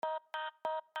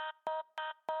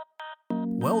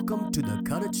Welcome to the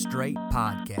Cut It Straight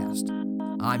podcast.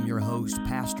 I'm your host,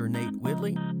 Pastor Nate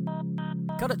Whitley.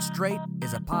 Cut It Straight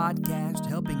is a podcast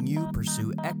helping you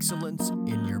pursue excellence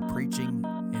in your preaching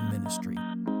and ministry.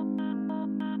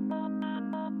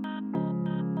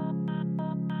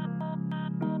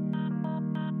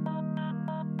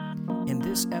 In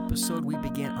this episode, we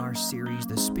begin our series,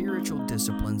 The Spiritual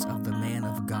Disciplines of the Man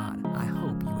of God. I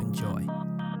hope you enjoy.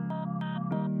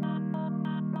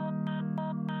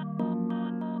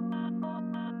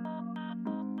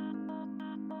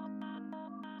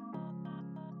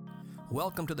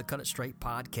 Welcome to the Cut It Straight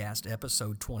podcast,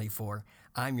 episode 24.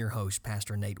 I'm your host,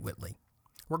 Pastor Nate Whitley.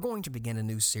 We're going to begin a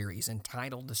new series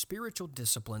entitled The Spiritual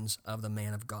Disciplines of the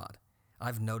Man of God.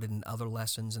 I've noted in other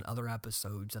lessons and other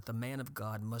episodes that the man of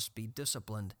God must be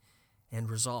disciplined and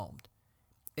resolved.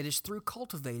 It is through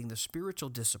cultivating the spiritual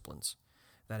disciplines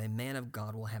that a man of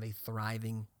God will have a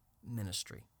thriving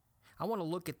ministry. I want to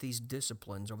look at these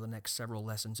disciplines over the next several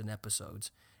lessons and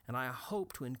episodes, and I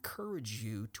hope to encourage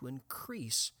you to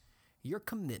increase your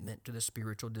commitment to the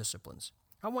spiritual disciplines.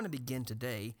 I want to begin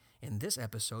today in this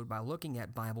episode by looking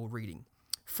at Bible reading.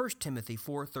 1 Timothy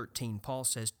 4:13, Paul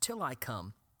says, "Till I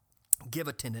come, give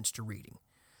attendance to reading,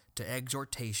 to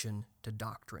exhortation, to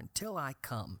doctrine." Till I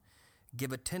come,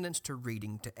 give attendance to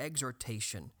reading, to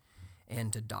exhortation,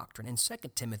 and to doctrine. In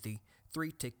 2 Timothy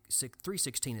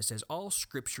 3:16, it says, "All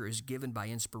Scripture is given by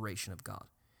inspiration of God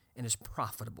and is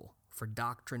profitable for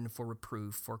doctrine, for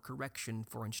reproof, for correction,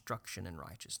 for instruction in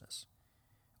righteousness."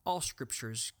 All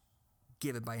Scripture is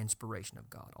given by inspiration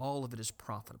of God. All of it is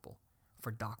profitable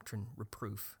for doctrine,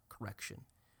 reproof, correction,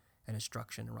 and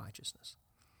instruction in righteousness.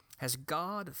 As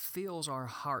God fills our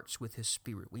hearts with His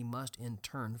Spirit, we must in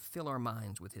turn fill our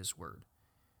minds with His Word.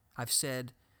 I've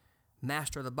said,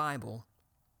 master the Bible,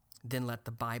 then let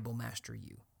the Bible master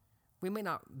you. We may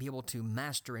not be able to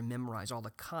master and memorize all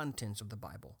the contents of the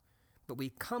Bible, but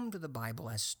we come to the Bible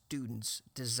as students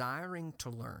desiring to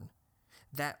learn,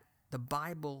 that the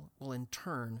Bible will in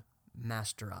turn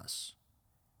master us.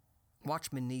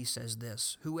 Watchman Nee says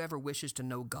this, "Whoever wishes to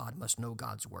know God must know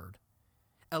God's Word."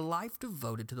 A life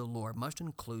devoted to the Lord must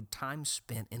include time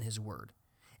spent in His Word.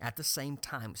 At the same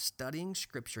time, studying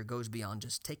Scripture goes beyond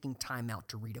just taking time out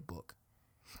to read a book.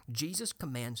 Jesus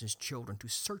commands His children to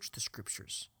search the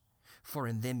Scriptures, for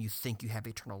in them you think you have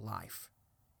eternal life,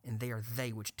 and they are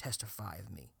they which testify of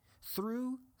me.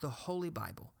 Through the Holy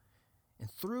Bible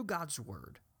and through God's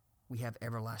Word, we have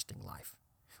everlasting life.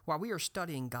 While we are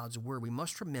studying God's Word, we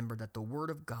must remember that the Word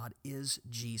of God is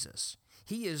Jesus.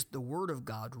 He is the Word of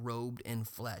God robed in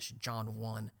flesh, John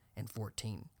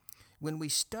 1:14. When we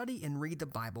study and read the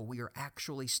Bible, we are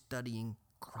actually studying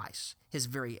Christ, His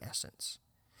very essence.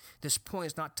 This point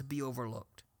is not to be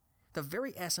overlooked. The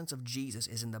very essence of Jesus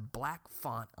is in the black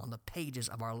font on the pages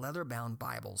of our leather-bound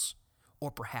Bibles,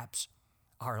 or perhaps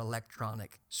our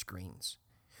electronic screens.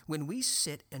 When we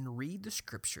sit and read the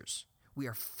Scriptures, we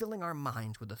are filling our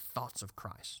minds with the thoughts of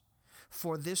Christ.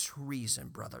 For this reason,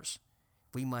 brothers,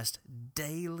 we must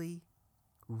daily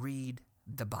read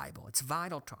the Bible. It's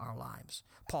vital to our lives.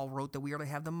 Paul wrote that we are to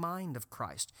have the mind of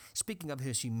Christ. Speaking of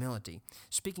His humility,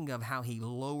 speaking of how He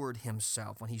lowered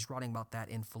Himself when He's writing about that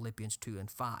in Philippians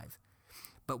 2:5.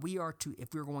 But we are to,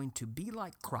 if we're going to be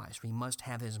like Christ, we must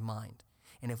have His mind.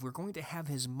 And if we're going to have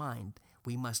His mind,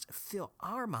 we must fill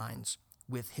our minds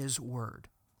with His Word.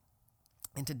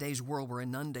 In today's world, we're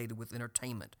inundated with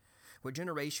entertainment. What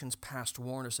generations past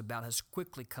warned us about has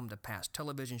quickly come to pass.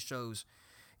 Television shows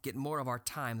get more of our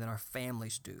time than our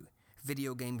families do.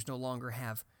 Video games no longer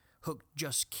have hooked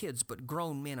just kids, but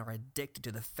grown men are addicted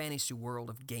to the fantasy world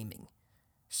of gaming.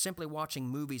 Simply watching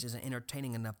movies isn't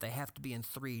entertaining enough. They have to be in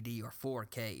 3D or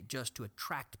 4K just to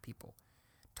attract people.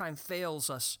 Time fails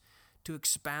us to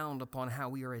expound upon how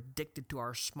we are addicted to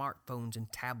our smartphones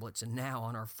and tablets, and now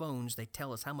on our phones they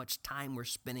tell us how much time we're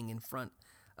spending in front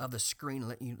of the screen.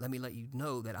 Let me let you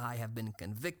know that I have been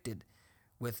convicted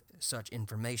with such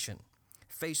information.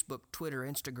 Facebook, Twitter,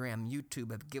 Instagram, YouTube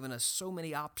have given us so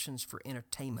many options for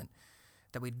entertainment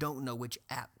that we don't know which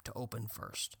app to open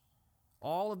first.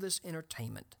 All of this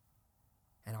entertainment,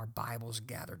 and our Bibles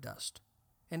gather dust.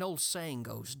 An old saying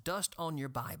goes, "Dust on your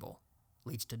Bible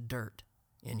leads to dirt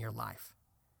in your life."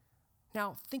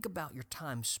 Now, think about your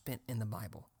time spent in the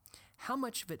Bible. How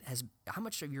much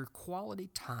of your quality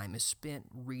time is spent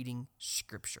reading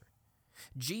Scripture?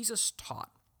 Jesus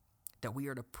taught that we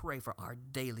are to pray for our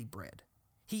daily bread.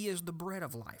 He is the bread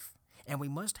of life, and we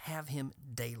must have Him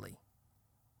daily.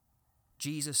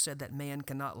 Jesus said that man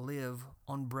cannot live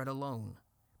on bread alone,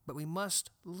 but we must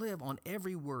live on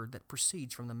every word that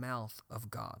proceeds from the mouth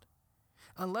of God.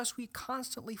 Unless we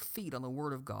constantly feed on the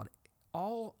Word of God,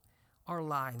 all our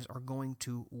lives are going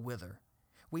to wither.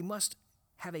 We must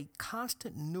have a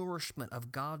constant nourishment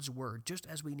of God's Word, just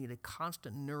as we need a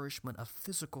constant nourishment of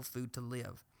physical food to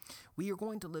live. We are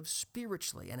going to live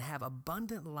spiritually and have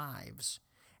abundant lives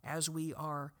as we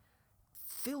are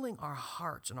filling our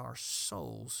hearts and our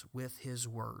souls with His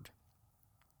Word.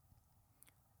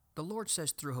 The Lord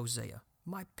says through Hosea,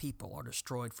 "My people are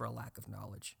destroyed for a lack of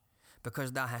knowledge.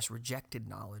 Because thou hast rejected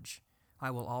knowledge,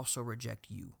 I will also reject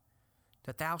you.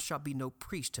 That thou shalt be no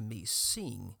priest to me,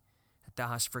 seeing that thou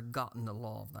hast forgotten the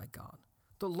law of thy God."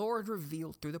 The Lord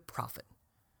revealed through the prophet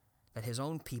that His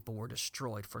own people were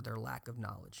destroyed for their lack of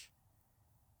knowledge.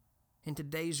 In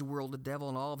today's world, the devil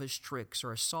and all of his tricks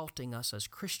are assaulting us as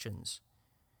Christians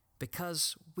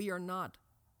because we are not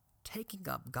taking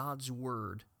up God's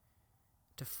Word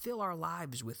to fill our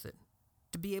lives with it,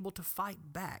 to be able to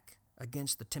fight back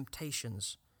against the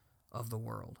temptations of the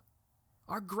world.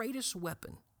 Our greatest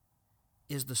weapon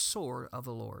is the sword of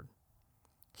the Lord.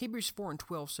 Hebrews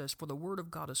 4:12 says, "For the word of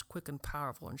God is quick and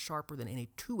powerful and sharper than any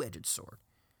two-edged sword,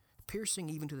 piercing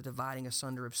even to the dividing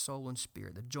asunder of soul and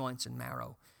spirit, the joints and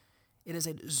marrow. It is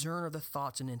a discerner of the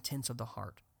thoughts and intents of the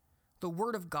heart." The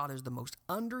Word of God is the most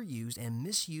underused and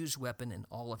misused weapon in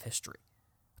all of history.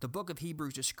 The book of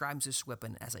Hebrews describes this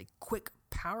weapon as a quick,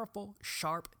 powerful,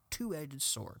 sharp, two-edged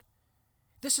sword.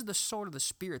 This is the sword of the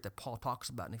Spirit that Paul talks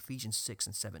about in Ephesians 6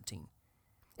 and 17.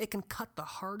 It can cut the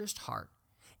hardest heart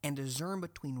and discern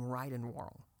between right and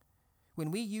wrong.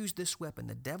 When we use this weapon,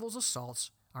 the devil's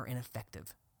assaults are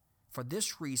ineffective. For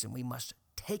this reason, we must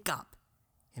take up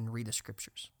and read the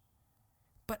Scriptures.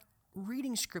 But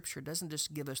reading Scripture doesn't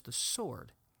just give us the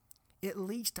sword. It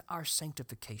leads to our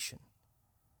sanctification.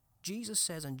 Jesus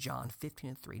says in John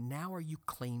 15:3, "Now are you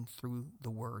clean through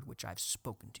the word which I've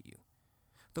spoken to you."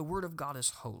 The Word of God is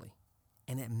holy,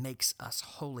 and it makes us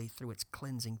holy through its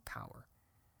cleansing power.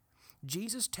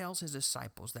 Jesus tells His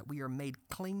disciples that we are made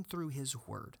clean through His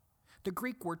Word. The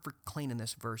Greek word for clean in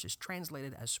this verse is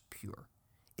translated as pure.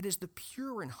 It is the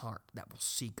pure in heart that will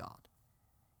see God.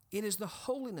 It is the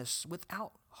holiness.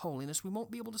 Without holiness, we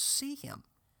won't be able to see Him.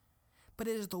 But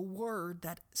it is the Word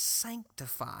that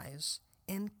sanctifies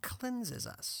and cleanses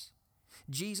us.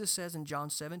 Jesus says in John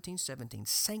 17:17,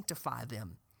 "Sanctify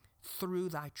them through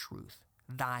thy truth.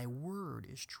 Thy word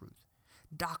is truth."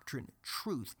 Doctrine,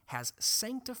 truth, has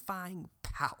sanctifying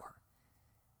power.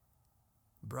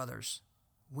 Brothers,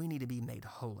 we need to be made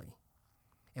holy,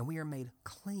 and we are made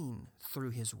clean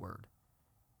through His Word.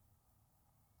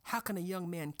 How can a young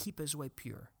man keep his way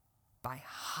pure? By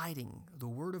hiding the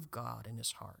Word of God in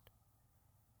his heart.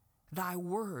 "Thy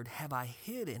word have I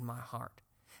hid in my heart,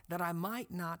 that I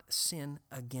might not sin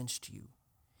against you."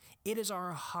 It is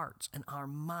our hearts and our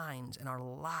minds and our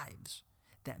lives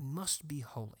that must be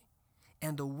holy.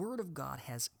 And the Word of God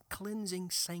has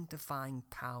cleansing, sanctifying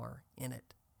power in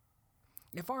it.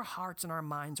 If our hearts and our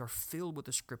minds are filled with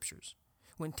the Scriptures,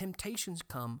 when temptations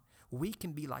come, we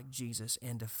can be like Jesus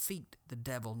and defeat the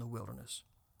devil in the wilderness.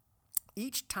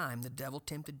 Each time the devil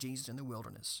tempted Jesus in the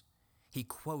wilderness, He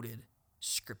quoted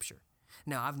Scripture.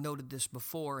 Now, I've noted this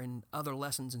before in other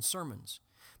lessons and sermons.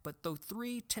 But though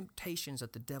three temptations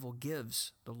that the devil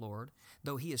gives the Lord,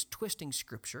 though he is twisting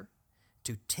Scripture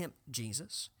to tempt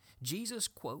Jesus, Jesus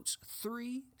quotes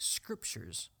three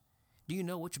Scriptures. Do you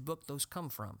know which book those come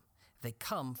from? They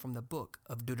come from the book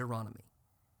of Deuteronomy.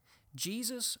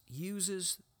 Jesus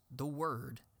uses the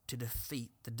Word to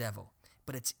defeat the devil.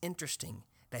 But it's interesting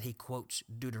that He quotes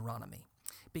Deuteronomy.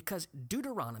 Because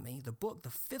Deuteronomy,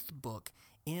 the fifth book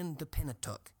in the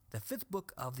Pentateuch, the fifth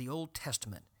book of the Old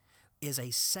Testament, is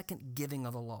a second giving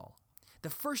of the law. The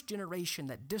first generation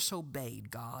that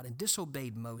disobeyed God and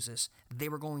disobeyed Moses, they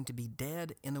were going to be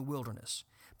dead in the wilderness.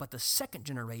 But the second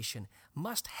generation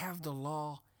must have the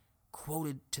law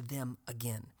quoted to them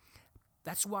again.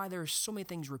 That's why there are so many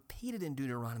things repeated in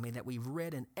Deuteronomy that we've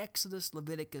read in Exodus,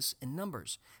 Leviticus, and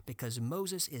Numbers, because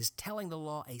Moses is telling the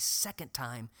law a second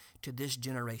time to this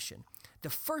generation. The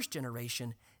first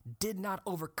generation did not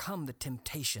overcome the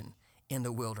temptation in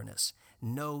the wilderness.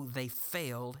 No, they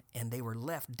failed and they were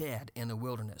left dead in the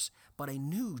wilderness. But a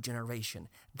new generation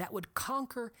that would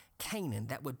conquer Canaan,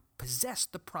 that would possess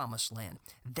the promised land,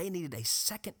 they needed a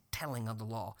second telling of the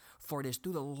law. For it is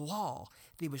through the law,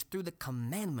 it was through the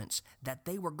commandments that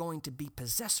they were going to be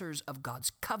possessors of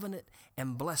God's covenant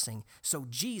and blessing. So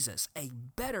Jesus, a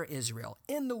better Israel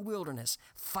in the wilderness,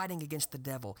 fighting against the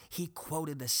devil, He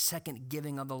quoted the second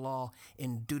giving of the law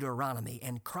in Deuteronomy.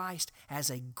 And Christ, as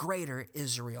a greater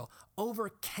Israel,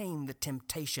 overcame the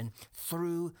temptation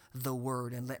through the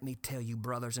Word. And let me tell you,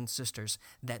 brothers and sisters,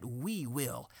 that we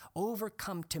will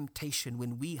overcome temptation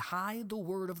when we hide the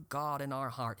Word of God in our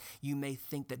heart, You may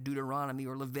think that Deuteronomy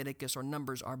or Leviticus or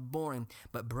Numbers are boring,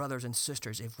 but brothers and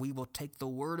sisters, if we will take the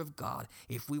Word of God,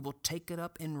 if we will take it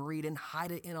up and read and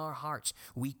hide it in our hearts,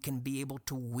 we can be able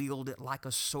to wield it like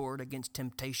a sword against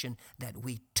temptation, that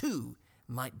we too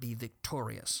might be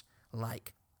victorious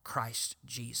like Christ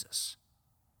Jesus.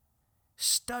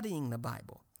 Studying the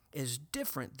Bible is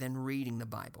different than reading the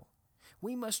Bible.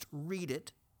 We must read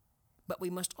it, but we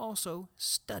must also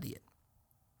study it.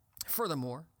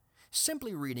 Furthermore,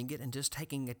 simply reading it and just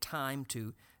taking a time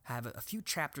to have a few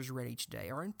chapters read each day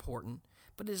are important,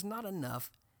 but it is not enough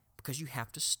because you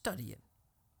have to study it.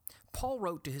 Paul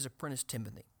wrote to his apprentice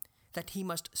Timothy that he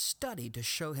must study to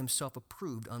show himself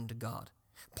approved unto God.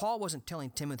 Paul wasn't telling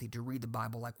Timothy to read the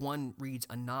Bible like one reads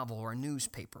a novel or a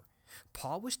newspaper.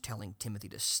 Paul was telling Timothy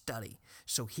to study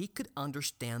so he could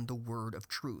understand the word of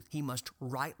truth. He must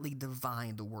rightly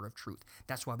divide the word of truth.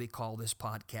 That's why we call this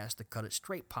podcast the Cut It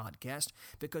Straight podcast,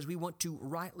 because we want to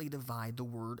rightly divide the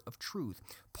word of truth.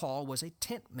 Paul was a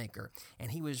tent maker,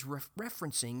 and he was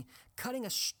referencing cutting a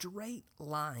straight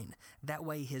line. That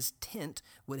way his tent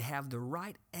would have the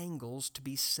right angles to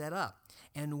be set up.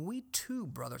 And we too,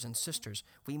 brothers and sisters,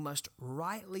 we must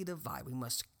rightly divide. We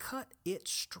must cut it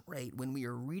straight when we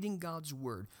are reading God's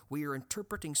Word. We are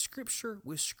interpreting Scripture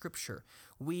with Scripture.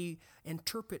 We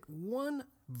interpret one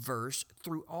verse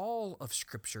through all of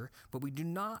Scripture, but we do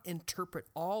not interpret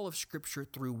all of Scripture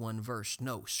through one verse.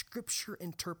 No, Scripture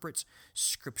interprets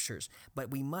Scriptures, but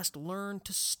we must learn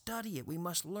to study it. We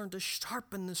must learn to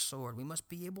sharpen the sword. We must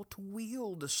be able to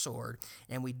wield the sword,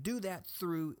 and we do that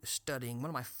through studying. One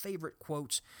of my favorite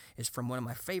quotes is from one of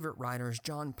my favorite writers,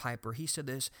 John Piper. He said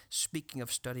this, speaking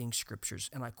of studying Scriptures,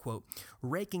 and I quote,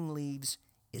 "Raking leaves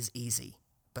is easy,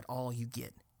 but all you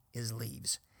get is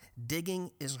leaves.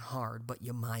 Digging is hard, but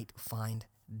you might find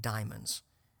diamonds."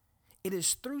 It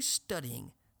is through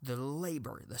studying, the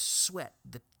labor, the sweat,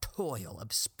 the toil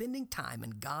of spending time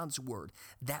in God's Word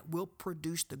that will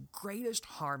produce the greatest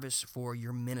harvest for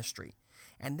your ministry.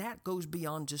 And that goes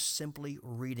beyond just simply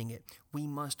reading it. We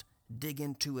must dig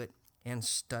into it and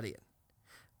study it.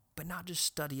 But not just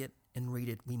study it and read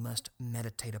it, we must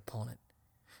meditate upon it.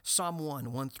 Psalm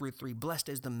 1 through 3, "Blessed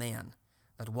is the man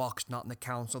that walks not in the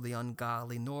counsel of the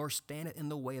ungodly, nor standeth in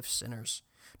the way of sinners,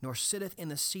 nor sitteth in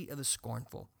the seat of the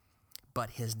scornful.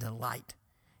 But his delight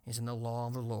is in the law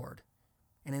of the Lord,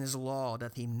 and in his law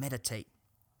doth he meditate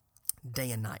day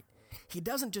and night." He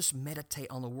doesn't just meditate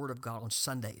on the Word of God on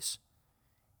Sundays.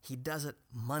 He does it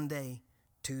Monday,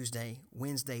 Tuesday,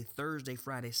 Wednesday, Thursday,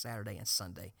 Friday, Saturday, and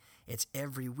Sunday. It's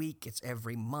every week, it's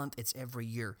every month, it's every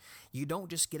year. You don't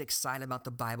just get excited about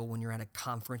the Bible when you're at a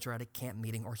conference or at a camp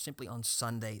meeting or simply on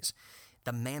Sundays.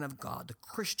 The man of God, the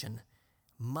Christian,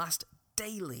 must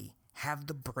daily have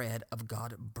the bread of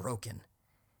God broken.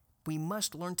 We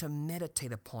must learn to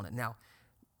meditate upon it. Now,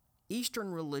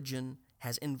 Eastern religion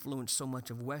has influenced so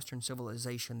much of Western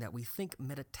civilization that we think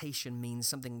meditation means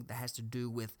something that has to do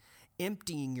with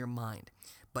emptying your mind.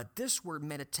 But this word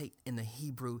meditate in the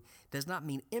Hebrew does not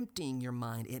mean emptying your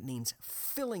mind. It means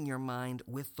filling your mind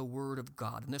with the Word of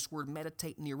God. And this word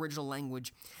meditate in the original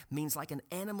language means like an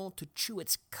animal to chew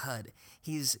its cud.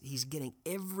 He's getting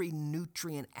every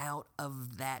nutrient out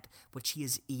of that which he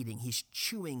is eating. He's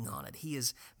chewing on it. He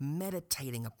is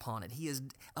meditating upon it. He is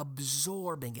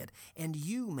absorbing it. And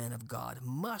you, men of God,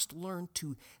 must learn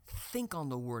to think on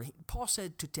the Word. Paul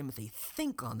said to Timothy,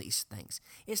 think on these things.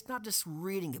 It's not just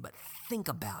reading it, but think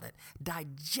about it.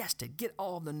 Digest it. Get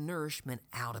all the nourishment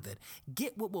out of it.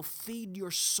 Get what will feed your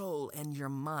soul and your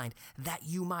mind, that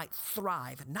you might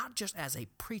thrive, not just as a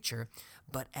preacher,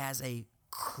 but as a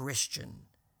Christian.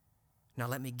 Now,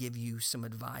 let me give you some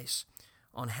advice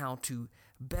on how to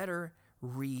better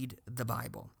read the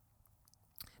Bible.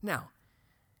 Now,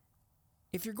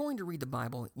 if you're going to read the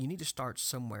Bible, you need to start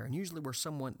somewhere. And usually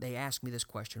they ask me this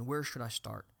question, where should I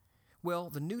start? Well,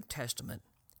 the New Testament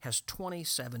has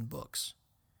 27 books.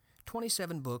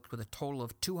 27 books with a total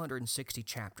of 260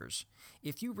 chapters.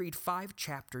 If you read 5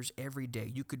 chapters every day,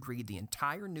 you could read the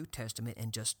entire New Testament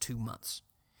in just 2 months.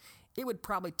 It would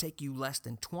probably take you less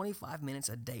than 25 minutes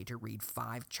a day to read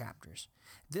 5 chapters.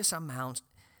 This amount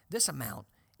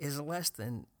is less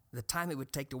than the time it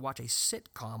would take to watch a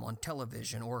sitcom on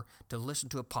television or to listen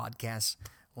to a podcast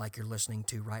like you're listening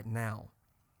to right now.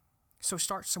 So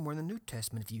start somewhere in the New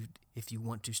Testament if you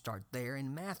want to start there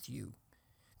in Matthew.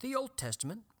 The Old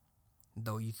Testament,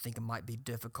 though you think it might be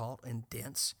difficult and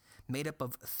dense, made up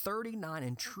of 39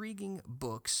 intriguing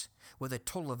books with a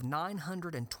total of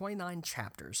 929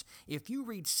 chapters. If you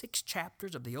read 6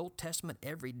 chapters of the Old Testament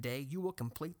every day, you will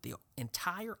complete the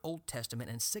entire Old Testament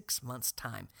in 6 months'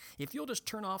 time. If you'll just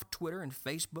turn off Twitter and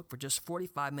Facebook for just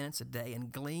 45 minutes a day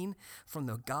and glean from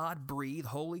the God-breathed,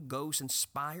 Holy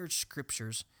Ghost-inspired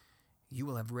Scriptures, you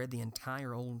will have read the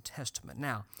entire Old Testament.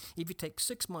 Now, if you take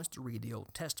 6 months to read the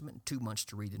Old Testament and 2 months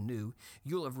to read the New,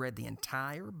 you'll have read the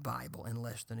entire Bible in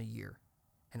less than a year.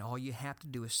 And all you have to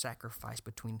do is sacrifice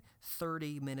between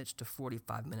 30 minutes to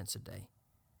 45 minutes a day.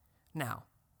 Now,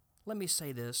 let me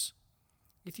say this.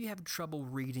 If you have trouble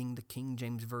reading the King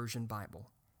James Version Bible,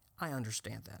 I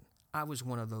understand that. I was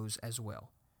one of those as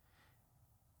well.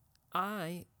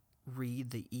 I read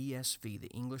the ESV, the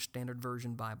English Standard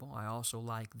Version Bible. I also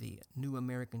like the New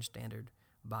American Standard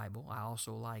Bible. I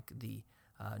also like the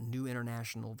New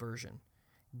International Version.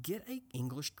 Get an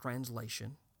English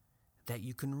translation that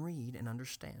you can read and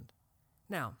understand.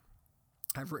 Now,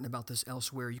 I've written about this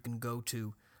elsewhere. You can go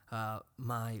to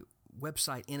my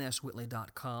website,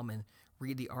 nswhitley.com, and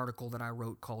read the article that I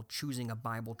wrote called Choosing a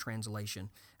Bible Translation.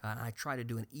 I try to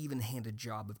do an even-handed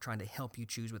job of trying to help you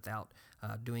choose without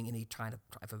doing any type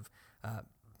of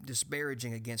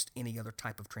disparaging against any other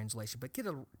type of translation. But get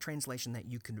a translation that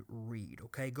you can read,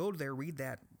 okay? Go there, read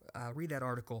that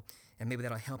article, and maybe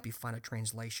that'll help you find a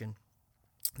translation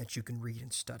that you can read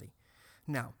and study.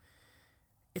 Now,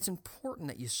 it's important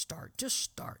that you start.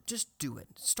 Just do it.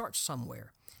 Start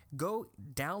somewhere. Go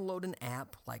download an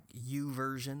app like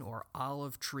YouVersion or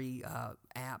Olive Tree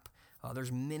app.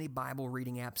 There's many Bible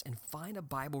reading apps, and find a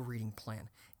Bible reading plan.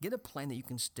 Get a plan that you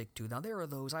can stick to. Now, there are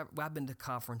those, I've been to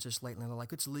conferences lately, and they're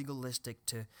like, it's legalistic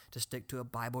to stick to a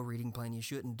Bible reading plan. You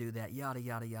shouldn't do that, yada,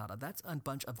 yada, yada. That's a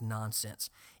bunch of nonsense.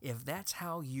 If that's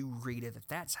how you read it, if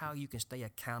that's how you can stay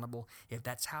accountable, if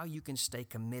that's how you can stay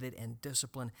committed and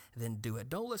disciplined, then do it.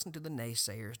 Don't listen to the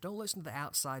naysayers. Don't listen to the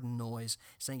outside noise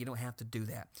saying you don't have to do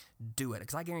that. Do it.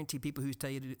 Because I guarantee people who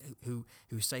tell you who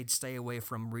say stay away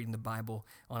from reading the Bible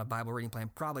on a Bible reading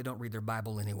plan probably don't read their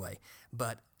Bible anyway.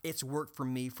 But it's worked for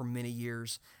me for many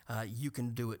years. You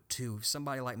can do it too.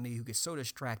 Somebody like me who gets so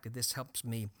distracted, this helps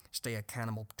me stay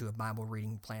accountable to a Bible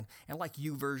reading plan. And like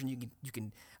YouVersion,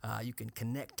 you can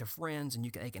connect to friends, and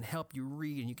they can help you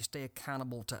read, and you can stay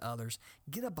accountable to others.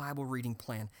 Get a Bible reading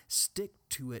plan. Stick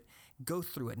to it. Go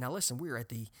through it. Now listen, we're at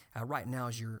the right now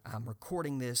as I'm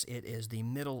recording this, it is the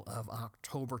middle of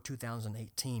October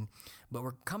 2018, but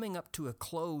we're coming up to a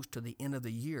close to the end of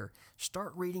the year.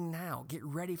 Start reading now. Get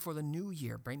ready for the new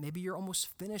year. Maybe you're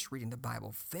almost finished reading the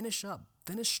Bible. Finish up.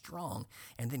 Finish strong,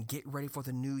 and then get ready for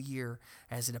the new year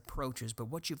as it approaches. But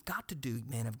what you've got to do,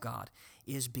 man of God,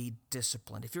 is be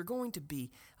disciplined. If you're going to be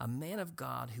a man of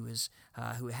God who has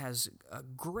a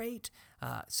great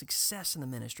success in the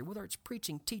ministry, whether it's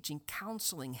preaching, teaching,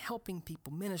 counseling, helping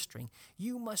people, ministering,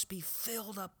 you must be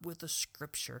filled up with the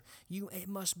Scripture. It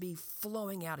must be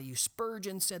flowing out of you.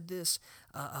 Spurgeon said this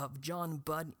of John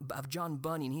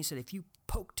Bunyan. He said, if you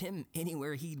poked him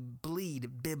anywhere, he'd bleed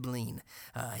bibline.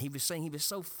 He was saying he was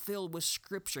so filled with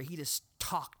Scripture, he just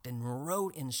talked and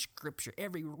wrote in Scripture.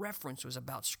 Every reference was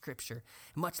about Scripture,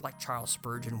 much like Charles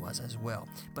Spurgeon was as well.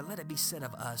 But let it be said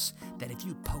of us that if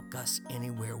you poke us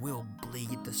anywhere, we'll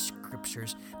bleed the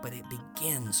Scriptures. But it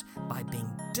begins by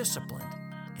being disciplined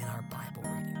in our Bible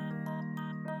reading.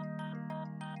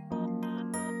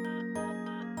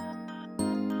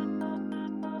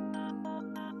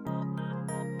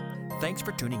 Thanks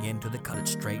for tuning in to the Cut It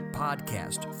Straight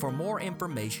podcast. For more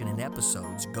information and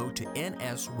episodes, go to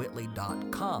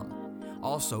nswhitley.com.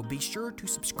 Also, be sure to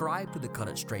subscribe to the Cut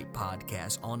It Straight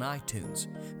podcast on iTunes.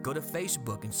 Go to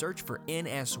Facebook and search for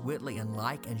N.S. Whitley and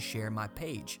like and share my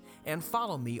page. And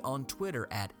follow me on Twitter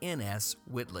at N.S.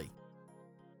 Whitley.